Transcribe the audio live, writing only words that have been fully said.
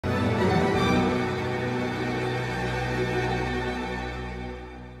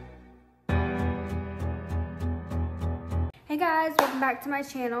Hey guys, welcome back to my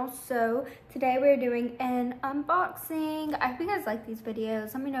channel. So today we're doing an unboxing. I hope you guys like these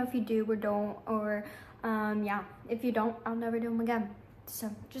videos. Let me know if you do or don't, or yeah, if you don't, I'll never do them again.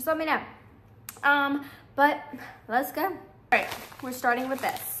 So just let me know. But let's go. All right, we're starting with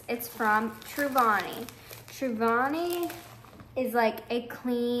this. It's from Truvani. Truvani is like a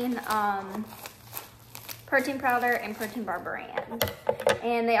clean protein powder and protein bar brand,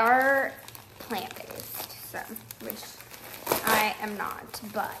 and they are plant-based, so which I am not,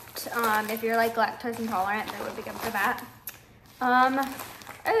 but if you're like lactose intolerant, they would be good for that.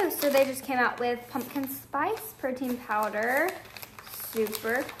 Oh, so they just came out with pumpkin spice protein powder.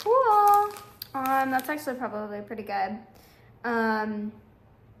 Super cool. That's actually probably pretty good. But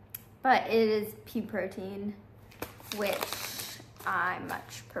it is pea protein, which I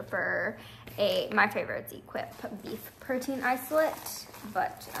much prefer. My favorite's Equip beef protein isolate,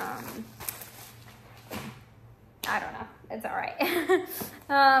 but I don't know. It's all right.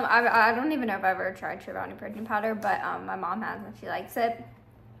 I don't even know if I've ever tried Truvani protein powder, but my mom has and she likes it.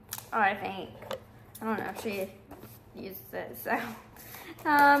 I don't know if she uses it, so.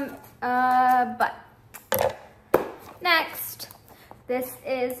 But next, this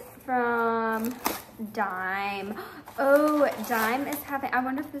is from Dime. Oh, Dime is having, I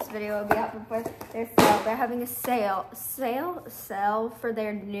wonder if this video will be up before their sale. They're having a sale for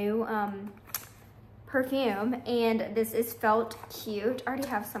their new, perfume, and this is Felt Cute. I already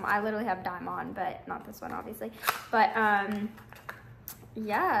have some. I literally have Dime on, but not this one, obviously. But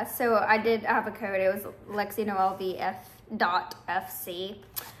yeah, so I did have a code. It was LexiNoelVF.FC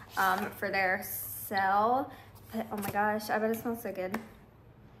for their sale. But oh my gosh, I bet it smells so good.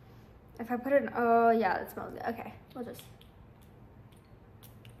 If I put it in, oh yeah, it smells good. Okay, we'll just,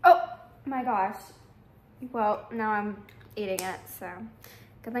 oh my gosh. Well, now I'm eating it, so.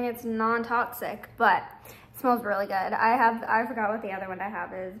 Good thing it's non-toxic, but it smells really good. I forgot what the other one I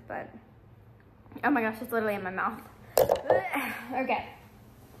have is, but oh my gosh, it's literally in my mouth. Okay,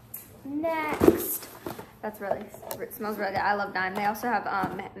 next. It smells really good. I love Dime. They also have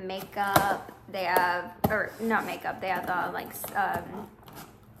makeup. They have, or not makeup, they have like,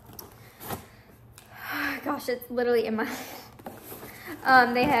 gosh, it's literally in my,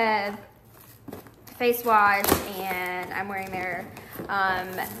 they have face wash, and I'm wearing their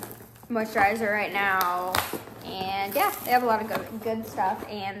moisturizer right now, and yeah, they have a lot of good stuff,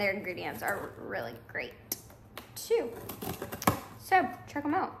 and their ingredients are really great too, so check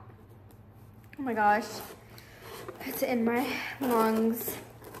them out. Oh my gosh, it's in my lungs.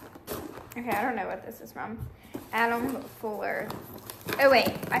 Okay, I don't know what this is from. Adam Fuller. Oh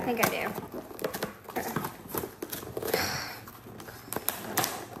wait, I think I do.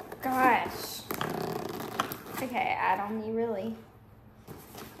 Gosh. Okay, Adam, you really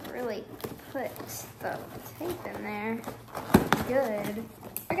put the tape in there. Good.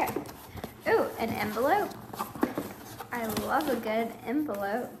 Okay. Ooh, an envelope. I love a good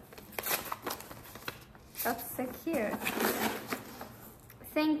envelope. That's so cute.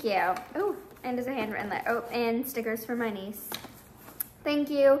 Thank you. Ooh, and there's a handwritten letter. Oh, and stickers for my niece. Thank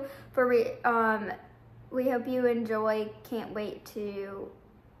you for we hope you enjoy. Can't wait to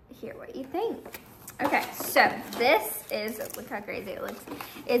hear what you think. Okay, so this is, look how crazy it looks.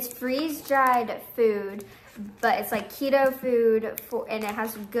 It's freeze-dried food, but it's like keto food, and it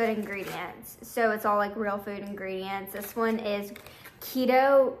has good ingredients. So it's all like real food ingredients. This one is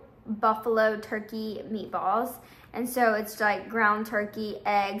keto buffalo turkey meatballs. And so it's like ground turkey,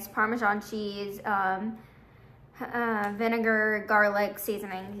 eggs, Parmesan cheese, vinegar, garlic,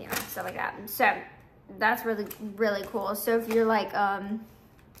 seasonings, you know, stuff like that. And so that's really, really cool. So if you're like,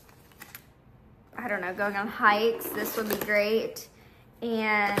 I don't know, going on hikes, this would be great.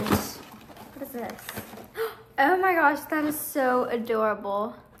 And what is this? Oh my gosh, that is so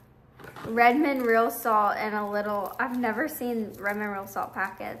adorable. Redmond real salt and a little, I've never seen Redmond real salt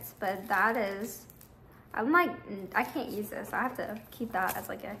packets, but that is, I'm like, I can't use this. I have to keep that as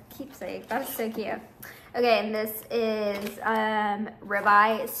like a keepsake. That's so cute. Okay, and this is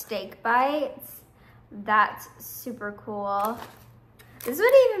ribeye steak bites. That's super cool. This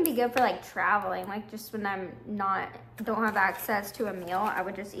would even be good for like traveling, like just when I'm don't have access to a meal, I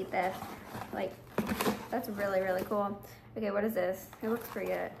would just eat this. Like, that's really, really cool. Okay, what is this? It looks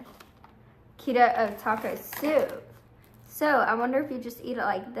pretty good. Keto taco soup. So I wonder if you just eat it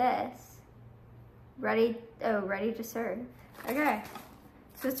like this. Ready to serve. Okay,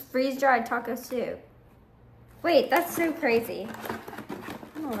 so it's freeze-dried taco soup. Wait, that's so crazy.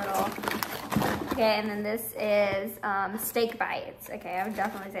 I'm a little. Okay, and then this is steak bites. Okay, I would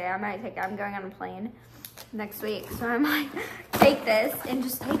definitely say I'm going on a plane next week, so I might fake this and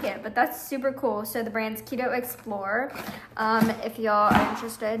just take it, but that's super cool. So the brand's Keto Explorer. If y'all are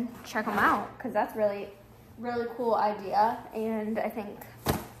interested, check them out, because that's really cool idea, and I think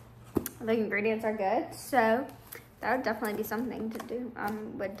the ingredients are good, so that would definitely be something to do.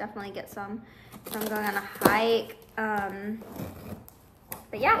 Would definitely get some if I'm going on a hike.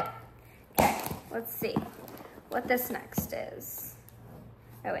 But yeah, okay, let's see what this next is.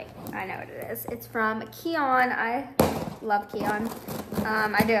 Oh wait, I know what it is. It's from Kion. I love Kion.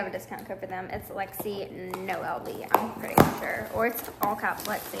 I do have a discount code for them. It's Lexi no LB, I'm pretty sure. Or it's all caps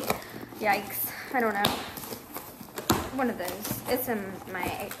Lexi. Yikes, I don't know. One of those. It's in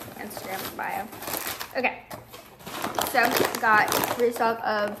my Instagram bio. Okay. So got restock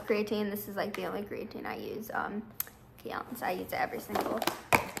of creatine. This is like the only creatine I use. Keon's. I use it every single day.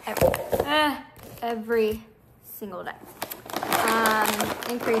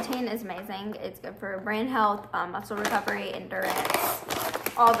 And creatine is amazing. It's good for brain health, muscle recovery, endurance,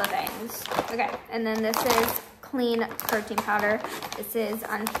 all the things. Okay, and then this is clean protein powder. This is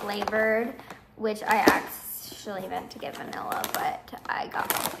unflavored, which I actually meant to get vanilla, but I got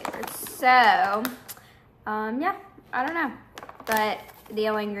unflavored. So, yeah, I don't know. But the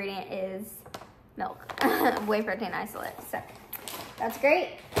only ingredient is milk, whey protein isolate. So, that's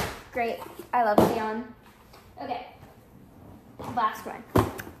great. Great. I love Keon. Okay. Last one.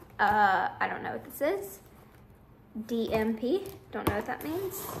 I don't know what this is. DMP. Don't know what that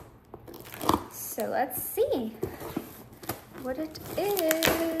means. So let's see what it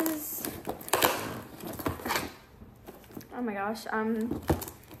is. Oh my gosh, I'm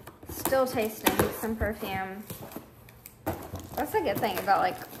still tasting some perfume. That's a good thing about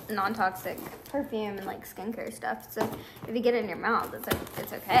like non-toxic perfume and like skincare stuff. So if you get it in your mouth,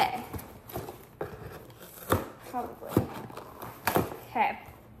 it's okay. Probably. Okay.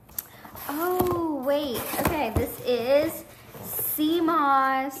 Oh, wait. Okay, this is sea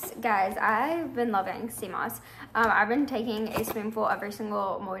moss. Guys, I've been loving sea moss. I've been taking a spoonful every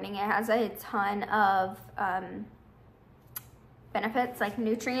single morning. It has a ton of benefits, like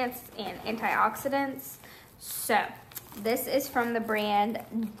nutrients and antioxidants. So, this is from the brand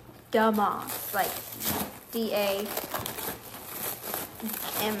Damoss, like DAMOSS.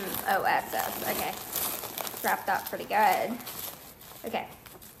 Okay, wrapped up pretty good. Okay,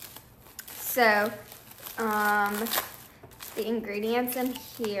 so the ingredients in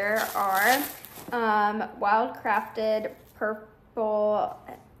here are wild crafted purple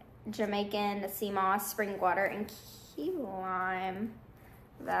Jamaican sea moss, spring water, and key lime.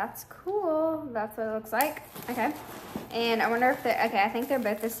 That's cool. That's what it looks like. Okay, and I wonder if they're, okay, I think they're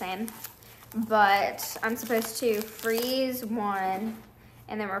both the same, but I'm supposed to freeze one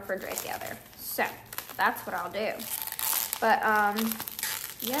and then refrigerate the other. So that's what I'll do. But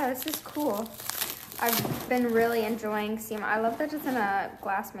yeah, this is cool. I've been really enjoying sea moss. I love that it's in a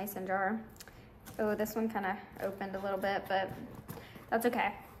glass mason jar. Oh, this one kind of opened a little bit, but that's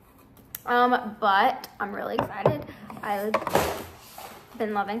okay. But I'm really excited. I've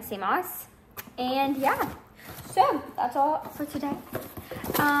been loving sea moss, and yeah. So that's all for today.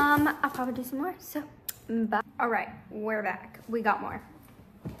 I'll probably do some more. So bye. All right, we're back. We got more.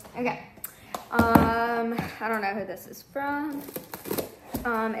 Okay. I don't know who this is from.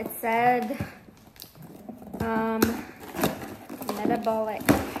 It said, metabolic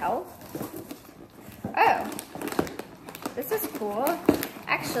health. Oh, this is cool.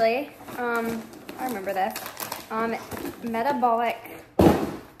 Actually, I remember this. Metabolic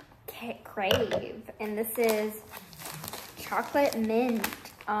Crave, and this is chocolate mint.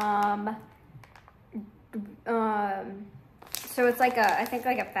 So it's like I think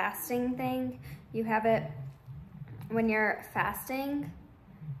like a fasting thing. You have it when you're fasting.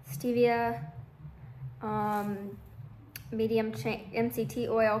 Stevia, medium chain MCT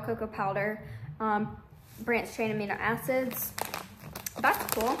oil, cocoa powder, branched chain amino acids. That's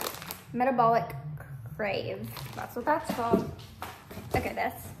cool. Metabolic Crave. That's what that's called. Look at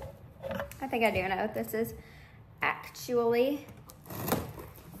this. I think I do know what this is. Actually,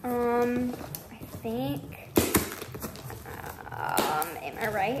 I think. Am I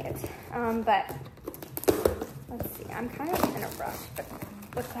right? But let's see. I'm kind of in a rush, but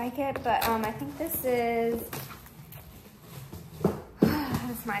looks like it. But I think this is.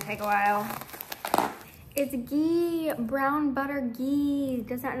 This might take a while. It's ghee, brown butter ghee.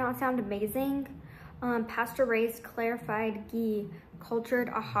 Does that not sound amazing? Pasture raised clarified ghee, cultured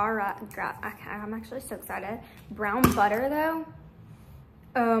ahara. I'm actually so excited. Brown butter though.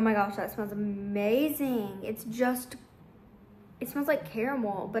 Oh my gosh, that smells amazing. It's just. It smells like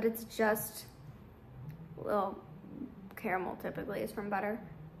caramel, but it's just, well, caramel typically is from butter.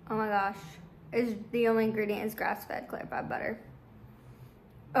 Oh my gosh. The only ingredient is grass-fed clarified butter.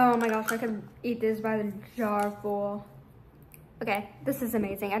 Oh my gosh, I could eat this by the jar full. Okay, this is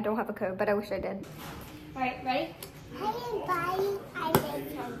amazing. I don't have a code, but I wish I did. All right, ready? I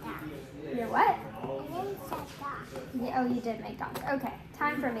made something. You're what? I made something. Yeah, oh, you did make dots. Okay,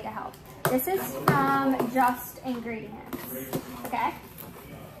 time for me to help. This is from Just Ingredients. Okay?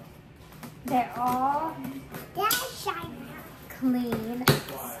 They're all That's shiny. clean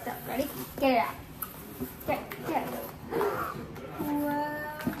stuff. Ready? Get it out. Get it. Whoa.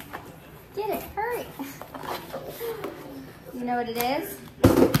 Get it, hurry. You know what it is?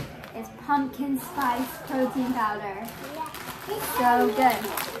 It's pumpkin spice protein powder. So good.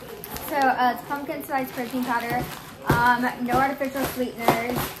 So it's pumpkin spice protein powder. No artificial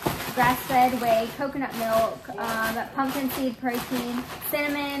sweeteners, grass-fed whey, coconut milk, pumpkin seed protein,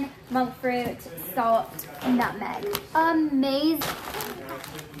 cinnamon, monk fruit, salt, nutmeg. Amazing.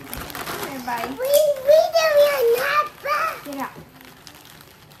 Everybody, We do not back. get out.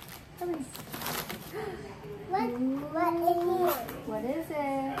 Hurry. What What is it? is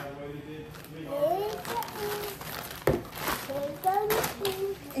it?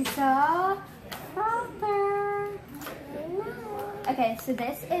 It's a frother. Okay, so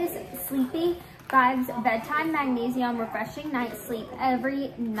this is Sleepy Vibes Bedtime Magnesium Refreshing Night Sleep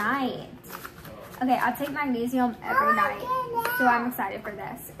every night. Okay, I take magnesium every night, so I'm excited for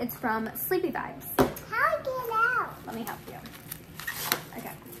this. It's from Sleepy Vibes. How get out? Let me help you.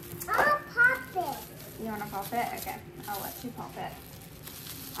 Okay, I'll pop it. you wanna pop it? Okay, I'll let you pop it.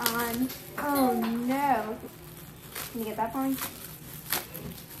 Oh no. Can you get that for me?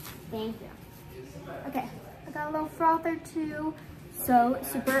 Thank you. Okay, I got a little frother too. So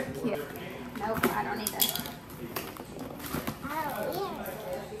super cute. Nope, I don't need this. Oh,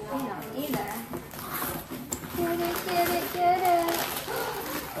 You don't either. Get it.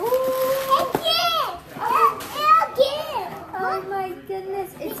 Ooh! Oh my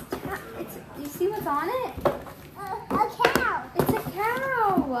goodness, it's you see what's on it? A cow. It's a cow.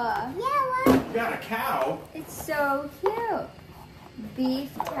 Yeah, what? You got a cow? It's so cute.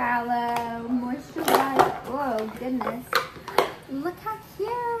 Beef tallow, moisturizer. Whoa, goodness. Look how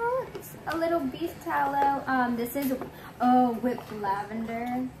cute. It's a little beef tallow. This is whipped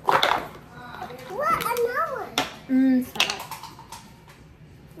lavender. What? Another one. Smell it.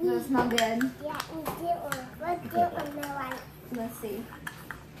 Does it smell good? Yeah, we did one. Let's do one. Let's see.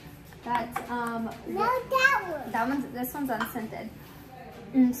 That's No, that one. this one's unscented.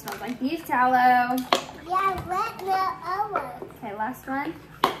 Smells like beef tallow. Yeah, let the other. Okay, last one.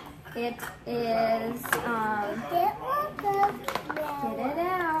 It is Get get it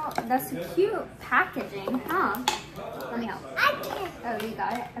out. That's cute packaging, huh? Let me help. I can. Oh, you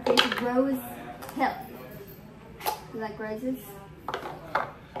got it. Okay, it's Rose Hill. You like roses?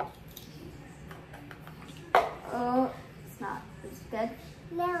 Oh, it's not. It's good.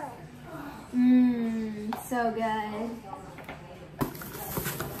 Smell it. So good.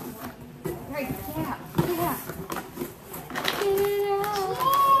 Right, get out. Get out. Get it out.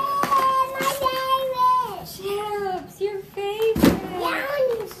 Yeah, my favorite. Chips, your favorite. Yeah,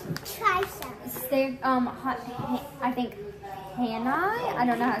 I want to try some. They're I think Hanai. I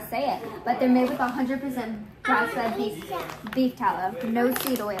don't know how to say it, but they're made with 100% grass-fed beef tallow, no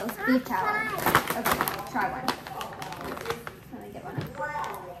seed oils, beef tallow. Okay, try one. Let me get one.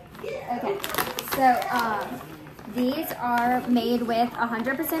 Okay, so these are made with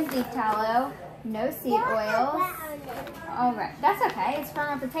 100% beef tallow, no seed oils. All right, that's okay. It's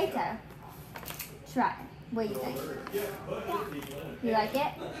from a potato. Try it. What do you think? You like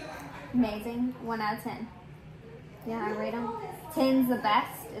it? Amazing. 1 out of 10. Yeah, I rate them. 10's the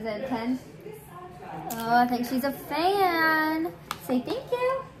best. Is it a 10? Oh, I think she's a fan. Say thank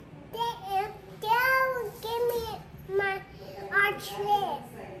you. Dad, give me our chip.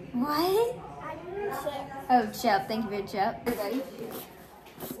 What? Our chip. Oh, chip. Thank you for your chip. You ready?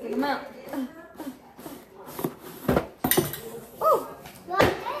 Let's get them out. Ooh, What's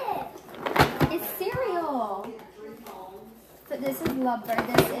it? it's cereal. So this is Lovebird.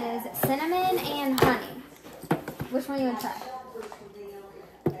 This is cinnamon and honey. Which one you want to try?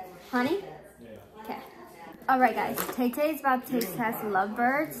 Honey? Okay. Alright guys, Tay-Tay's about to taste test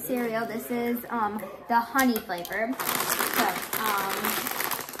Lovebird cereal. This is the honey flavor. So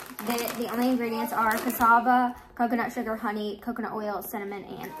the only ingredients are cassava, coconut sugar, honey, coconut oil, cinnamon,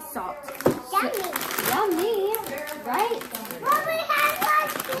 and salt. Yummy. Yummy, right? Well, we have our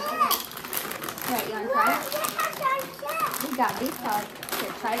chip. Right, you want to try it? We have our chip. We got beef tallow.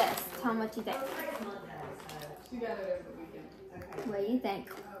 Here, try this. Tell them what you think. What do you think?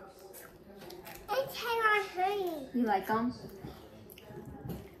 It's our honey. You like them?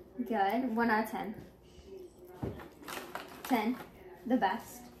 Good. 1 out of 10. 10. the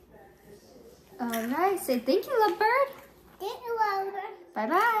best. All right, say thank you, lovebird. Thank you, Lover.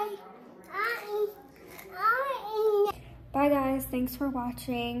 Bye-bye. Bye, guys. Thanks for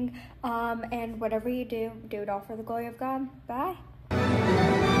watching. And whatever you do, do it all for the glory of God. Bye.